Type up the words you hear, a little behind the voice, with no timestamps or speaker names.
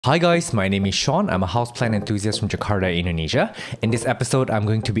Hi guys, my name is Sean. I'm a houseplant enthusiast from Jakarta, Indonesia. In this episode, I'm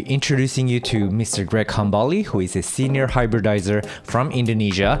going to be introducing you to Mr. Greg Hambali, who is a senior hybridizer from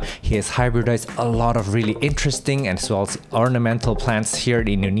Indonesia. He has hybridized a lot of really interesting and as well as ornamental plants here in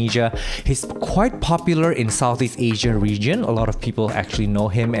Indonesia. He's quite popular in Southeast Asia region. A lot of people actually know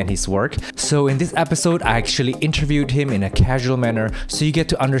him and his work. So in this episode, I actually interviewed him in a casual manner so you get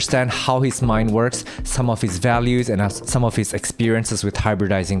to understand how his mind works, some of his values, and some of his experiences with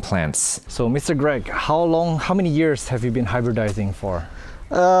hybridizing plants. So Mr. Greg, how many years have you been hybridizing for?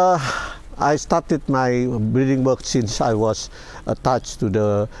 I started my breeding work since I was attached to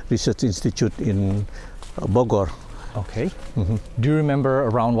the research institute in Bogor. Okay. Do you remember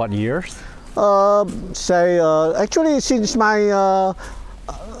around what years? Actually since my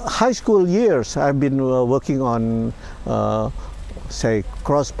high school years I've been working on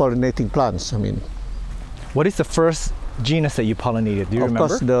cross-pollinating plants. What is the first genus that you pollinated? Do you remember? Of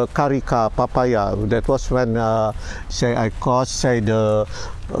course, the carica papaya. That was when I caused the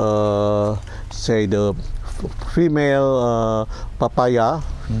female papaya,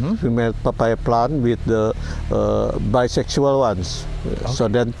 female papaya plant with the bisexual ones. Okay. So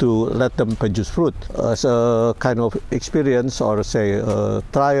then to let them produce fruit as a kind of experience or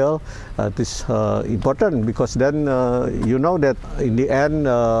trial. This important because then you know that in the end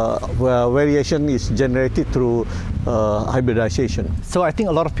variation is generated through hybridization. So I think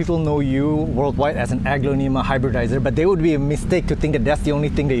a lot of people know you worldwide as an Aglaonema hybridizer, but they would be a mistake to think that that's the only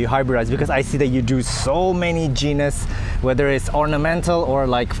thing that you hybridize, because I see that you do so many genus, whether it's ornamental or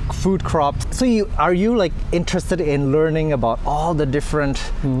like food crops. So are you like interested in learning about all the different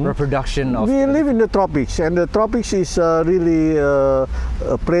reproduction of? We live in the tropics, and the tropics is really a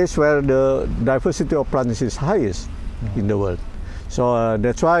place where the diversity of plants is highest in the world. So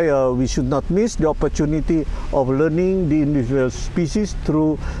that's why we should not miss the opportunity of learning the individual species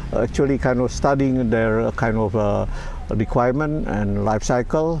through actually kind of studying their kind of requirement and life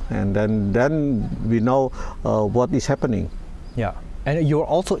cycle, and then we know what is happening. Yeah. And you're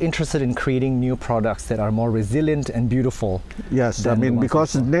also interested in creating new products that are more resilient and beautiful. Yes,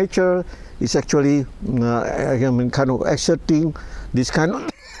 because nature is actually kind of exerting this kind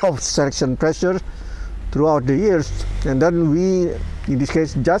of selection pressure throughout the years, and then we, in this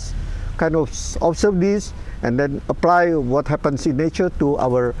case, just kind of observe this and then apply what happens in nature to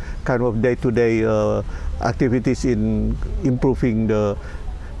our kind of day-to-day activities in improving the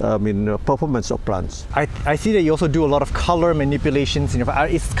performance of plants. I see that you also do a lot of color manipulations.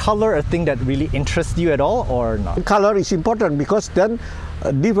 Is color a thing that really interests you at all, or not? Color is important because then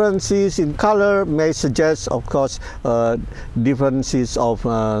differences in color may suggest, of course, differences of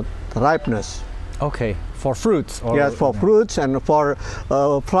ripeness. Okay, for fruits? Or yes, for fruits and for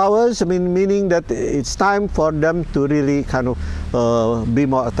flowers, meaning that it's time for them to really kind of be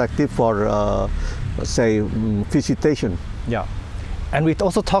more attractive for, visitation. Yeah. And we've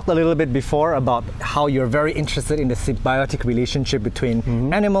also talked a little bit before about how you're very interested in the symbiotic relationship between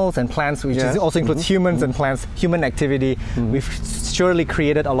animals and plants, which also includes humans and plants, human activity. We've surely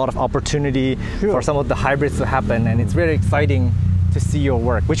created a lot of opportunity for some of the hybrids to happen, and it's very exciting to see your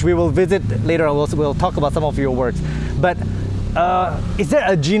work, which we will visit later on. We'll talk about some of your works. But is there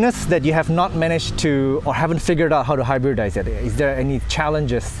a genus that you have not managed to, or haven't figured out how to hybridize it? Is there any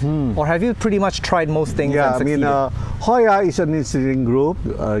challenges? Or have you pretty much tried most things and succeeded? Hoya is an interesting group.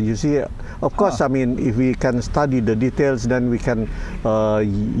 You see, of course, if we can study the details, then we can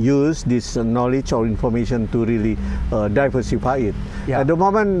use this knowledge or information to really diversify it. Yeah. At the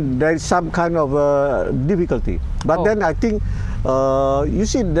moment, there is some kind of difficulty. But then I think, you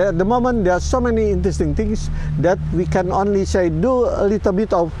see, at the moment, there are so many interesting things that we can only do a little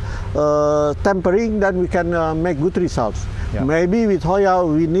bit of tempering, then we can make good results. Yeah. Maybe with Hoya,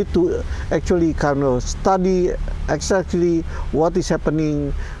 we need to actually kind of study exactly what is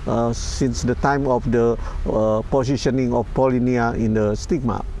happening since the time of the positioning of pollinia in the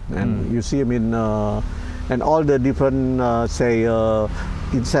stigma. And you see, and all the different,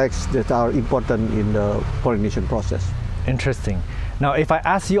 insects that are important in the pollination process. Interesting. Now, if I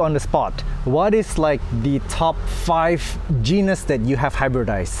ask you on the spot, what is like the top 5 genus that you have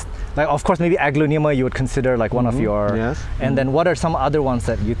hybridized? Like, of course, maybe Aglaonema you would consider like one of your... Yes. And then what are some other ones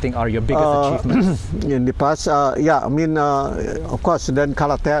that you think are your biggest achievements? In the past, of course, then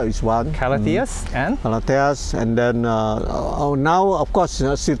Calathea is one. Calatheas and? Calatheas, and then now, of course,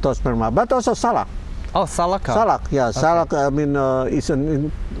 Cytosperma, but also Salak. Oh, Salak. Salak, yeah. Okay. Salak, is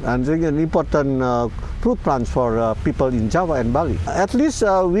an important fruit plants for people in Java and Bali. At least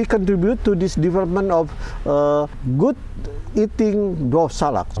we contribute to this development of good eating dwarf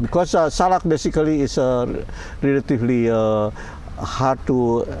salak, because salak basically is relatively hard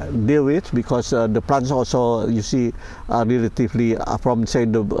to deal with, because the plants also, you see, are relatively from say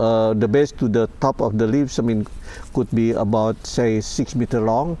the base to the top of the leaves, I mean, could be about say 6 meters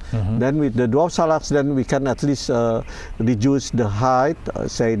long. Then with the dwarf salads, then we can at least reduce the height,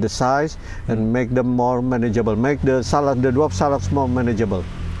 say the size, and make them more manageable, make the dwarf salads more manageable.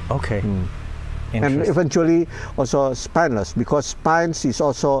 Okay. And eventually also spineless, because spines is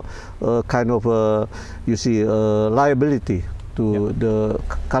also kind of you see liability to the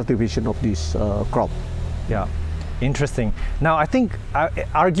cultivation of this crop. Yeah, interesting. Now I think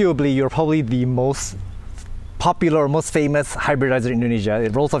arguably you're probably the most popular, most famous hybridizer in Indonesia.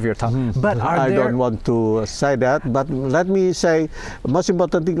 It rolls off your tongue. But I don't want to say that, but let me say, most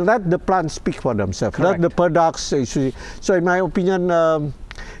important thing, let the plants speak for themselves. Correct. Let the products actually. So in my opinion,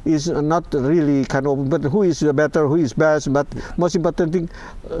 is not really kind of, but who is better, who is best, but most important thing,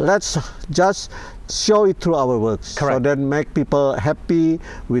 let's just show it through our works. Correct. So then make people happy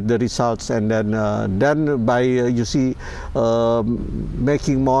with the results, and then by you see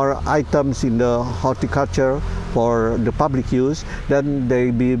making more items in the horticulture for the public use, then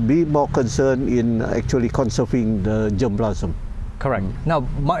they be more concerned in actually conserving the germplasm. Correct. Now,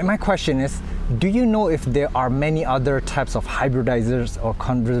 my question is, do you know if there are many other types of hybridizers or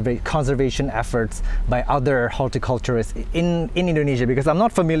conservation efforts by other horticulturists in Indonesia? Because I'm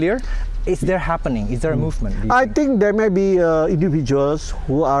not familiar. Is there happening? Is there a movement? I think there may be individuals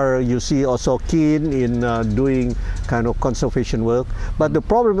who are, you see, also keen in doing kind of conservation work. But the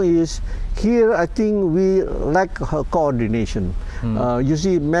problem is, here I think we lack coordination. You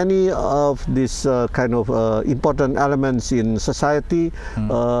see, many of these kind of important elements in society,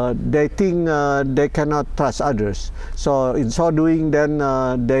 they think they cannot trust others. So in so doing, then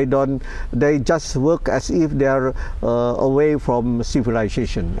they just work as if they are away from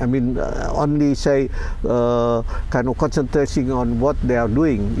civilization. I mean, only say kind of concentrating on what they are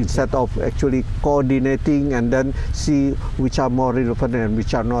doing instead of actually coordinating and then see which are more relevant and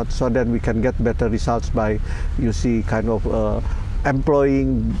which are not, so then we can get better results by, you see, kind of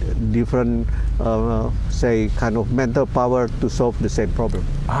employing different say kind of mental power to solve the same problem.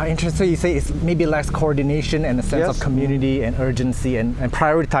 Interesting. You say it's maybe less coordination and a sense of community and urgency and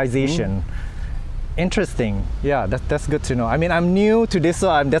prioritization. Interesting. Yeah, that's good to know. I mean, I'm new to this,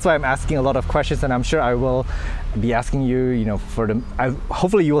 so that's why I'm asking a lot of questions, and I'm sure I will be asking you, you know,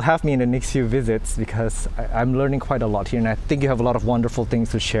 hopefully you will have me in the next few visits, because I'm learning quite a lot here, and I think you have a lot of wonderful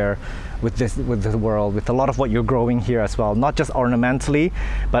things to share with the world, with a lot of what you're growing here as well, not just ornamentally,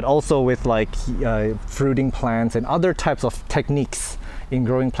 but also with like fruiting plants and other types of techniques in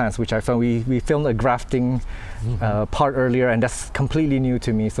growing plants, which I found we filmed a grafting part earlier, and that's completely new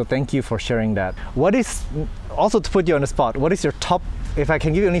to me. So thank you for sharing that. What is, also to put you on the spot, what is your top, if I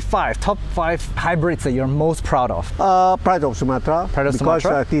can give you only top five hybrids that you're most proud of? Pride of Sumatra, because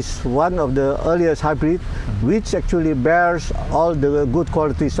it is one of the earliest hybrid which actually bears all the good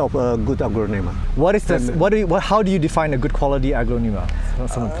qualities of a good aglonema. What is this? How do you define a good quality aglonema?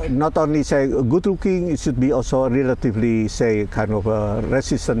 Not only say good looking, it should be also relatively say kind of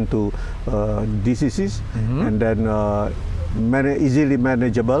resistant to diseases, and then easily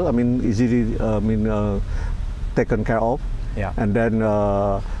manageable. I mean, easily taken care of. Yeah. And then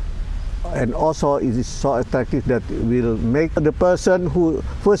and also it is so attractive that will make the person who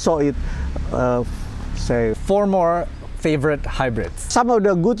first saw it say. 4 more favorite hybrids. Some of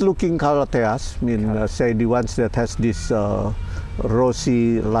the good looking calatheas, I mean say the ones that has this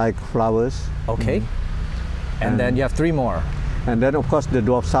rosy like flowers. Okay. And then you have 3 more. And then of course the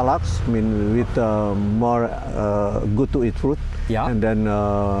dwarf salads, I mean with more good to eat fruit. Yeah. And then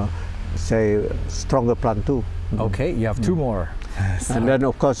say stronger plant too. Okay, you have 2 more. And then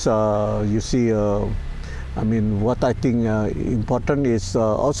of course you see, I mean, what I think important is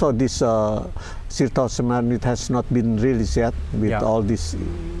also this Sirtoseman, it has not been released yet with all these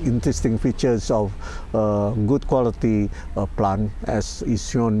interesting features of good quality plant, as is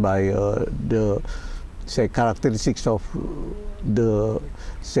shown by the say characteristics of the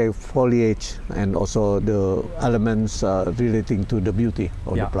say foliage and also the elements relating to the beauty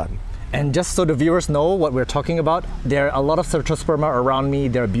of the plant. And just so the viewers know what we're talking about, there are a lot of Certosperma around me.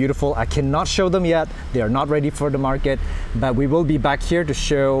 They're beautiful. I cannot show them yet. They are not ready for the market, but we will be back here to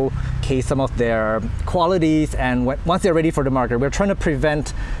showcase some of their qualities, and once they're ready for the market. We're trying to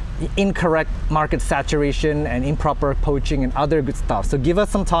prevent incorrect market saturation and improper poaching and other good stuff. So give us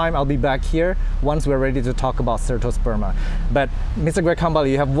some time. I'll be back here once we're ready to talk about Certosperma. But Mr. Greg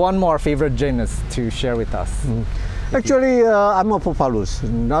Hambali, you have one more favorite genus to share with us. Actually, Amorphophallus,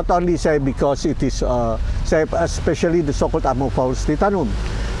 not only say because it is, say especially the so-called Amorphophallus titanum,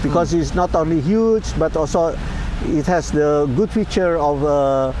 because it's not only huge, but also it has the good feature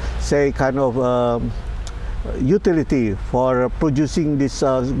of say kind of utility for producing this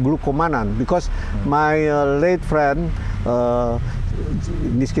glucomannan, because my late friend,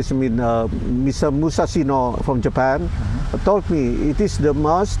 in this case I mean Mr. Musashino from Japan, told me it is the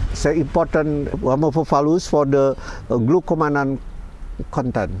most important amorphophallus for the glucomannan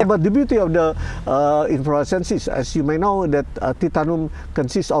content. But the beauty of the inflorescence is, as you may know, that Titanum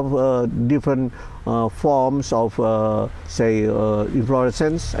consists of different forms of say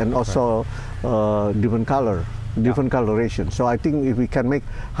inflorescence, and also different color, different coloration. So I think if we can make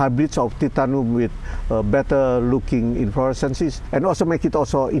hybrids of Titanum with better looking inflorescences, and also make it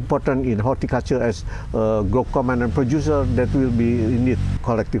also important in horticulture as glucomannan producer, that will be indeed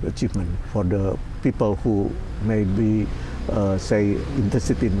collective achievement for the people who may be say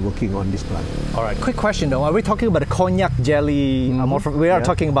interested in working on this plant. All right, quick question though. Are we talking about the cognac jelly? We are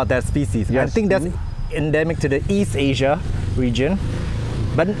talking about that species. Yes. I think that's endemic to the East Asia region.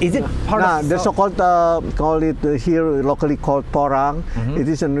 But is it part of the so-called call it here locally called porang? It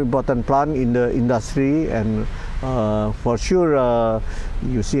is an important plant in the industry, and for sure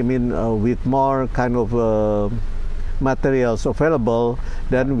you see, I mean, with more kind of materials available,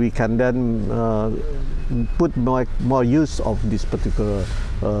 then we can then put more use of this particular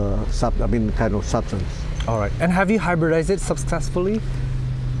kind of substance. All right. And have you hybridized it successfully?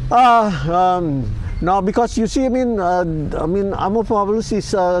 No, because you see, I mean, amorphophallus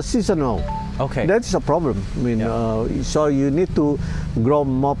is seasonal. Okay. That's a problem. I mean, so you need to grow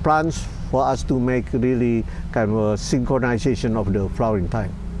more plants for us to make really kind of a synchronization of the flowering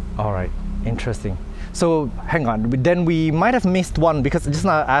time. All right. Interesting. So hang on, then we might have missed one, because just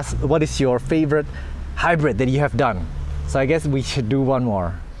now I asked what is your favorite hybrid that you have done. So I guess we should do one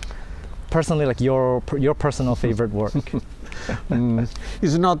more. Personally, like your personal favorite work.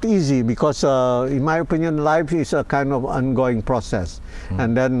 It's not easy, because in my opinion, life is a kind of ongoing process.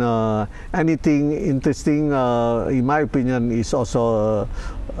 And then anything interesting, in my opinion, is also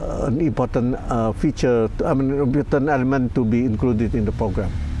an important feature, important element to be included in the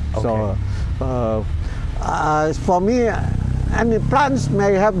program. Okay. So for me, and plants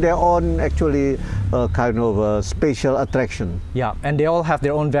may have their own actually kind of special attraction. Yeah, and they all have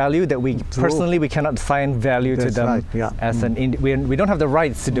their own value that we personally we cannot assign value to them. Right, yeah. As we don't have the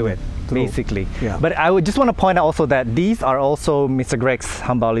rights to do it. True. Basically. Yeah. But I would just want to point out also that these are also Mr. Greg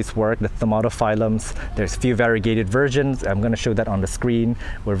Hambali's work, the Thaumatophyllums. There's a few variegated versions. I'm going to show that on the screen.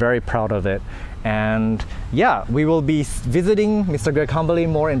 We're very proud of it. And yeah, we will be visiting Mr. Greg Hambali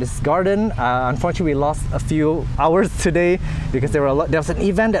more in this garden. Unfortunately, we lost a few hours today because there was an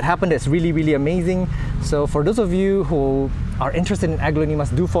event that happened that's really, really amazing. So for those of you who are interested in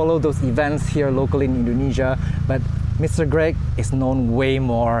aglaonemas, do follow those events here locally in Indonesia. But Mr. Greg is known way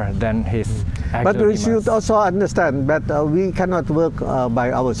more than his aglaonemas. But we should also understand that we cannot work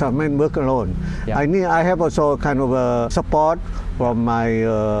by ourselves, I mean, work alone. Yeah. I have also kind of support from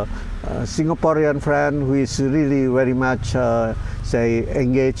my Singaporean friend who is really very much say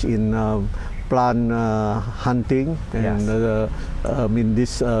engaged in plant hunting, and I mean this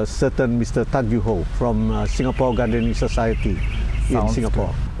certain Mr. Tan Joo Ho from Singapore Gardening Society in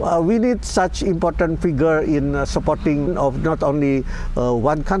Singapore. We need such important figure in supporting of not only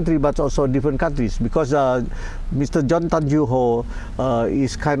one country but also different countries, because Mr. John Tan Joo Ho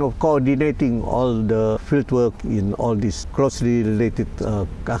is kind of coordinating all the fieldwork in all these closely related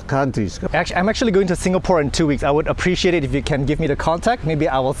countries. Actually, I'm actually going to Singapore in 2 weeks. I would appreciate it if you can give me the contact. Maybe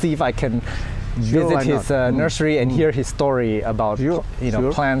I will see if I can visit his nursery and hear his story about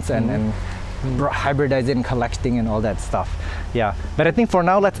plants and hybridizing, collecting, and all that stuff. Yeah, but I think for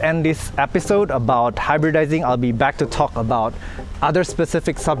now, let's end this episode about hybridizing. I'll be back to talk about other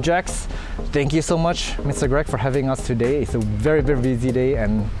specific subjects. Thank you so much, Mr. Greg, for having us today. It's a very, very busy day,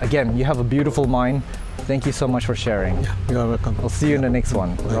 and again, you have a beautiful mind. Thank you so much for sharing. Yeah, you're welcome. I'll see you in the next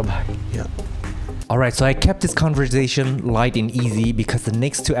one. Bye-bye. Yeah. Alright, so I kept this conversation light and easy because the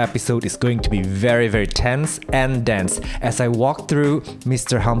next 2 episodes is going to be very, very tense and dense as I walk through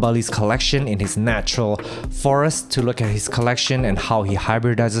Mr. Hambali's collection in his natural forest to look at his collection and how he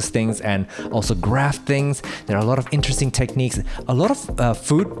hybridizes things and also graft things. There are a lot of interesting techniques, a lot of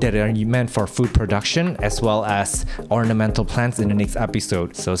food that are meant for food production, as well as ornamental plants in the next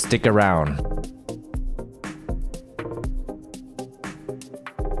episode, so stick around.